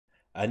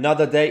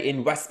Another day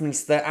in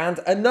Westminster and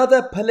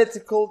another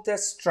political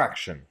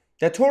distraction.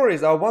 The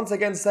Tories are once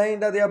again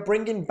saying that they are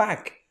bringing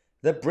back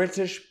the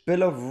British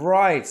Bill of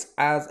Rights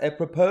as a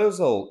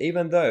proposal,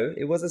 even though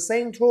it was the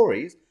same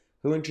Tories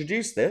who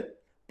introduced it,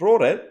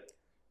 brought it,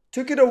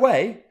 took it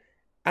away,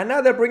 and now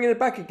they're bringing it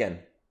back again,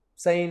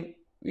 saying,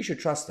 you should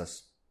trust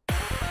us.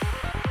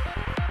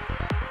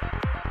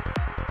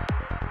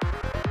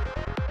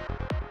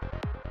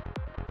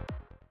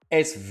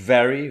 It's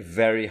very,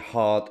 very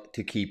hard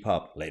to keep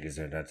up, ladies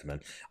and gentlemen,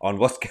 on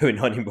what's going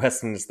on in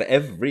Westminster.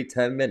 Every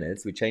 10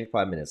 minutes, we change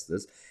prime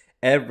ministers.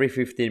 Every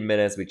 15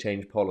 minutes, we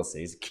change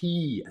policies,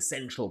 key,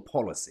 essential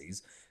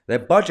policies. Their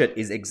budget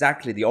is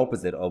exactly the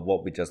opposite of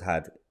what we just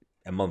had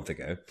a month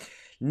ago.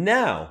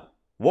 Now,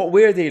 what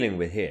we're dealing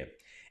with here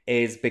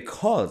is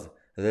because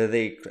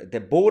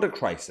the border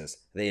crisis,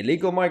 the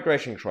illegal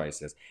migration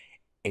crisis,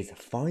 is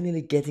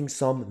finally getting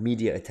some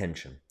media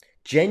attention.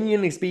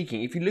 Genuinely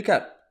speaking, if you look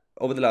at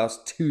over the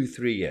last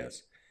 2-3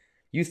 years,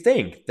 you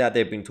think that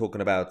they've been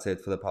talking about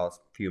it for the past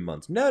few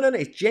months. No,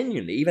 it's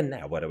genuinely, even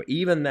now, by the way,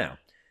 even now,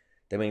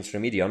 the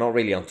mainstream media are not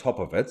really on top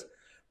of it,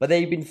 but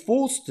they've been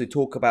forced to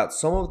talk about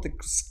some of the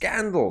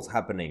scandals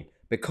happening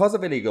because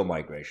of illegal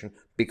migration,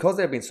 because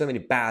there have been so many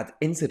bad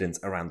incidents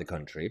around the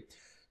country.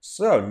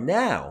 So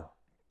now,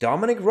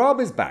 Dominic Raab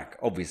is back,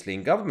 obviously,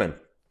 in government,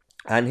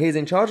 and he's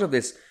in charge of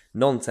this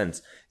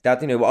nonsense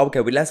that,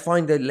 okay, well, let's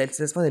find a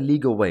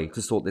legal way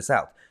to sort this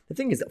out. The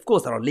thing is, of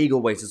course, there are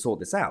legal ways to sort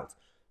this out,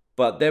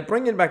 but they're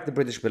bringing back the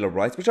British Bill of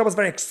Rights, which I was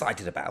very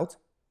excited about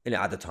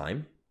at the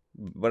time,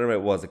 whatever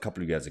it was, a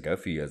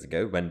few years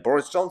ago, when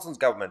Boris Johnson's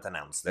government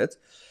announced it.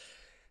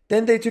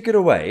 Then they took it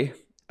away,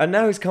 and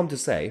now he's come to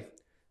say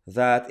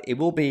that it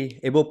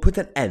will put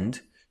an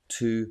end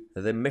to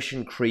the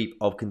mission creep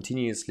of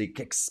continuously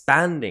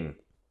expanding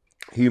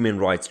human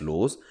rights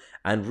laws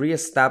and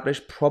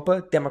re-establish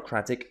proper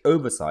democratic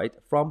oversight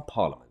from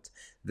Parliament.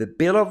 The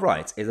Bill of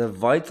Rights is a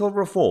vital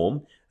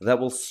reform that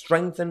will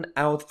strengthen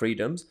our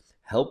freedoms,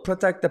 help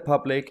protect the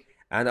public,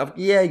 and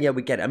we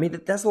get it. I mean,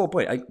 that's the whole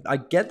point. I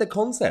get the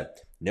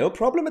concept. No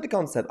problem with the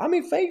concept. I'm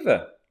in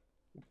favor.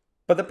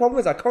 But the problem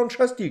is I can't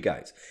trust you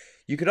guys.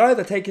 You could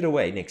either take it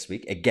away next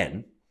week,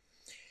 again.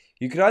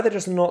 You could either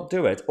just not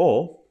do it,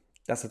 or,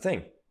 that's the thing,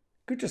 it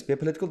could just be a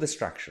political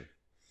distraction.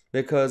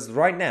 Because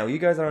right now, you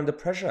guys are under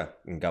pressure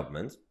in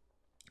government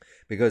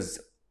because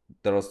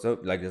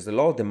there's a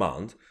lot of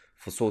demand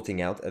for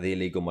sorting out the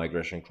illegal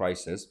migration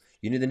crisis.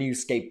 You need a new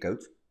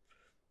scapegoat.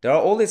 There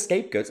are all these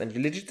scapegoats and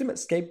legitimate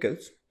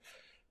scapegoats.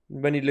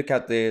 When you look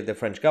at the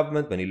French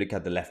government, when you look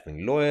at the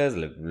left-wing lawyers,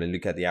 when you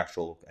look at the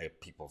actual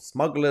people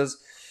smugglers,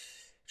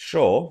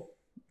 sure,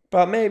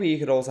 but maybe you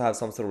could also have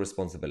some sort of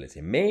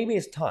responsibility. Maybe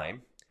it's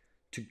time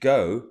to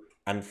go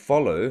and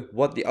follow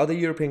what the other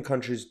European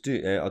countries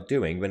are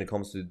doing when it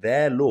comes to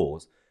their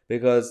laws,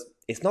 because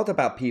it's not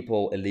about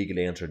people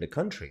illegally entering the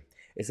country.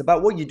 It's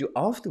about what you do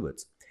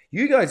afterwards.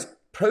 You guys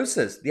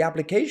process the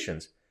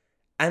applications,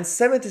 and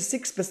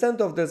 76%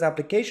 of those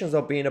applications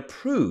are being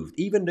approved,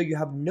 even though you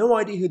have no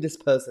idea who this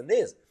person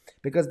is,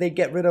 because they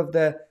get rid of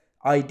their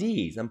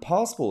IDs and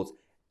passports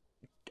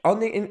on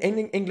the in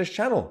English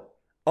Channel,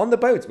 on the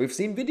boats. We've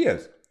seen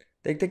videos.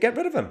 They get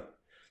rid of them.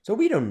 So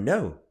we don't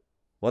know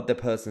what the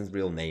person's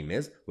real name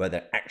is, where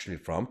they're actually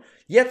from.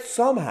 Yet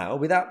somehow,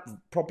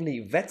 without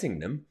properly vetting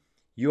them,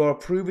 you are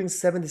approving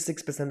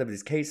 76% of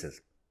these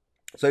cases.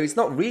 So it's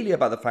not really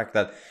about the fact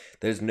that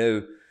there's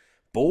no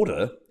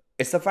border.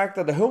 It's the fact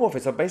that the Home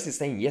Office are basically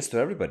saying yes to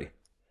everybody.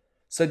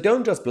 So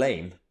don't just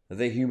blame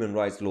the human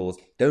rights laws.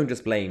 Don't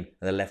just blame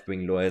the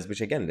left-wing lawyers,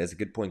 which again, there's a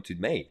good point to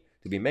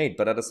be made.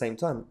 But at the same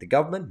time, the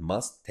government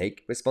must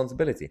take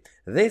responsibility.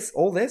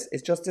 All this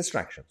is just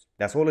distractions.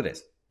 That's all it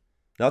is.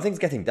 Nothing's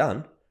getting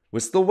done. We're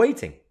still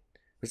waiting.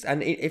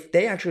 And if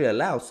they actually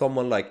allow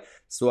someone like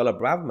Suella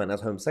Braverman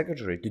as Home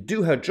Secretary to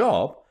do her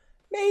job,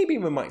 maybe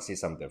we might see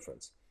some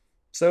difference.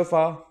 So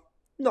far,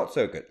 not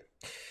so good.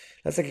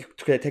 Let's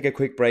take a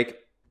quick break.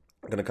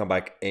 I'm going to come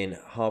back in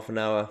half an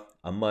hour.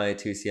 I'm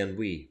Tousi, and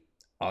we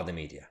are the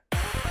media.